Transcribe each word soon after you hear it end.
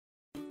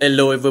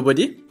Hello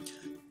everybody!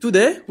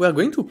 Today we are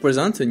going to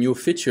present a new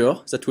feature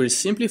that will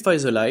simplify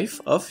the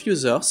life of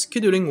users'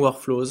 scheduling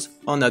workflows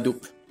on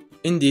Hadoop.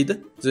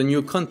 Indeed, the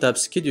new crontab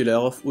scheduler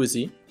of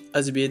Oozie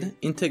has been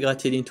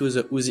integrated into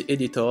the Oozie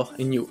editor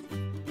in U.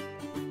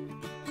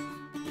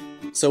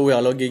 So we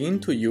are logging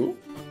into U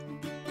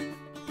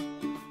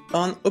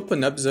and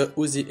open up the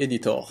Oozie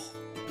editor.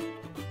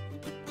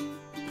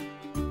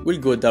 We'll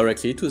go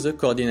directly to the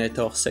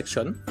coordinator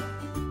section.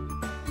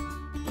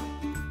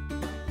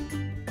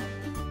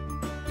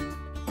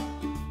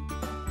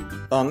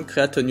 And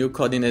create a new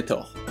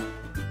coordinator.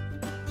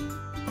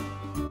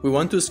 We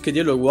want to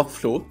schedule a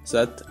workflow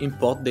that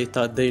imports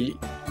data daily.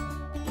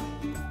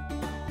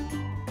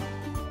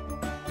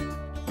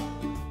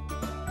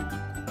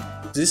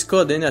 This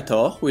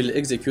coordinator will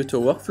execute a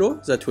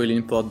workflow that will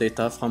import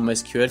data from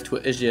SQL to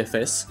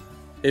HDFS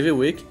every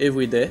week,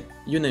 every day,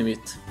 you name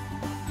it.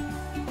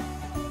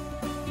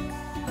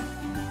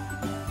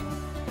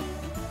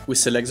 We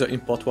select the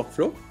import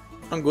workflow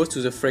and go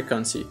to the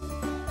frequency.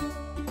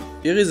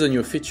 Here is the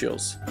new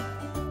features.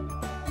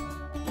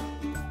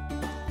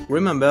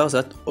 Remember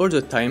that all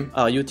the time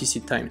are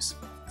UTC times.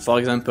 For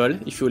example,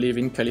 if you live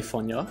in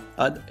California,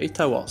 add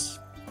 8 hours.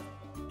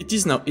 It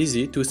is now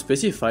easy to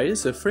specify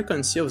the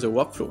frequency of the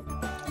workflow.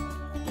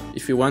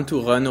 If we want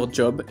to run our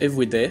job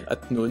every day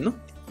at noon,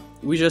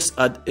 we just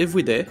add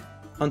every day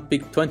and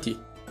pick 20,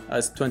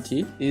 as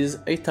 20 is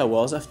 8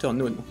 hours after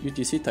noon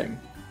UTC time.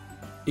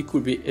 It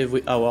could be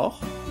every hour,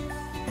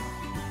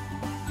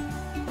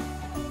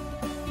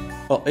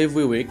 or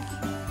every week,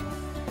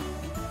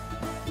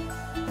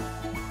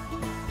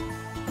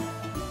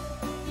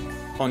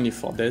 only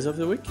 4 days of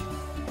the week,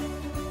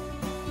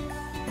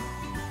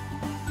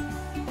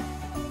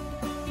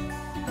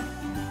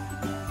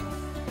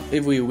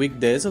 every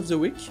weekdays of the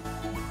week,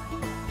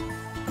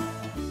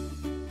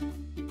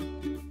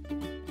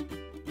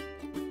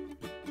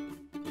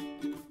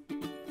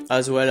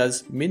 as well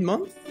as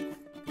mid-month,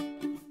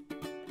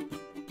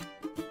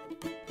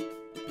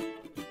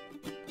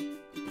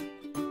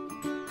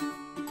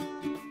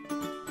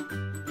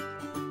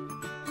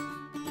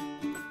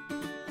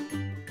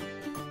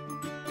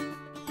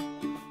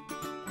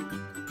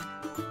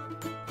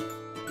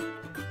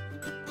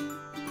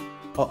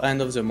 or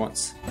end of the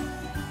month.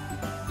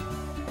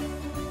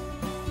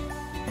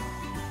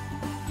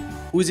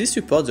 Oozie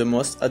supports the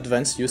most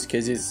advanced use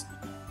cases.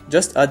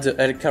 Just add the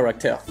L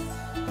character.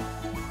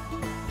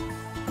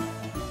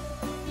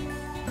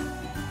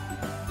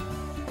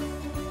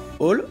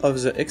 All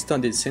of the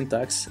extended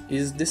syntax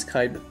is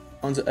described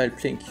on the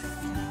help link.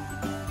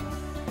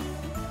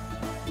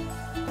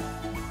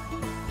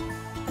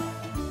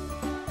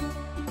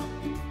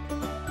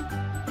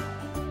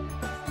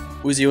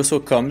 Oozie also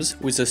comes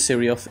with a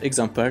series of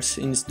examples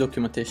in its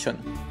documentation.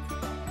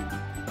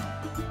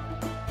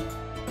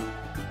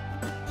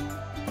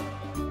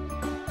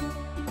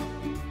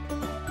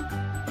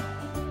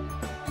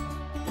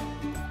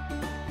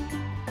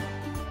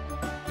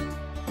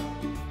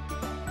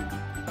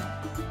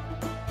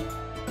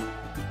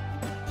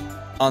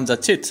 And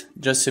that's it,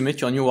 just submit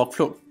your new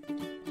workflow.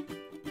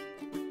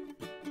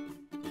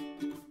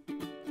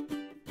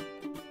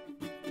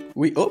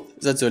 We hope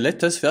that the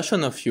latest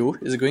version of U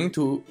is going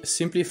to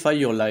simplify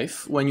your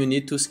life when you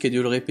need to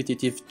schedule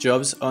repetitive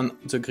jobs on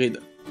the grid.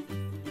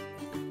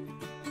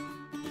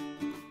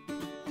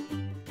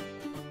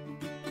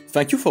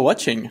 Thank you for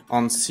watching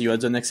and see you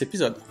at the next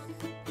episode.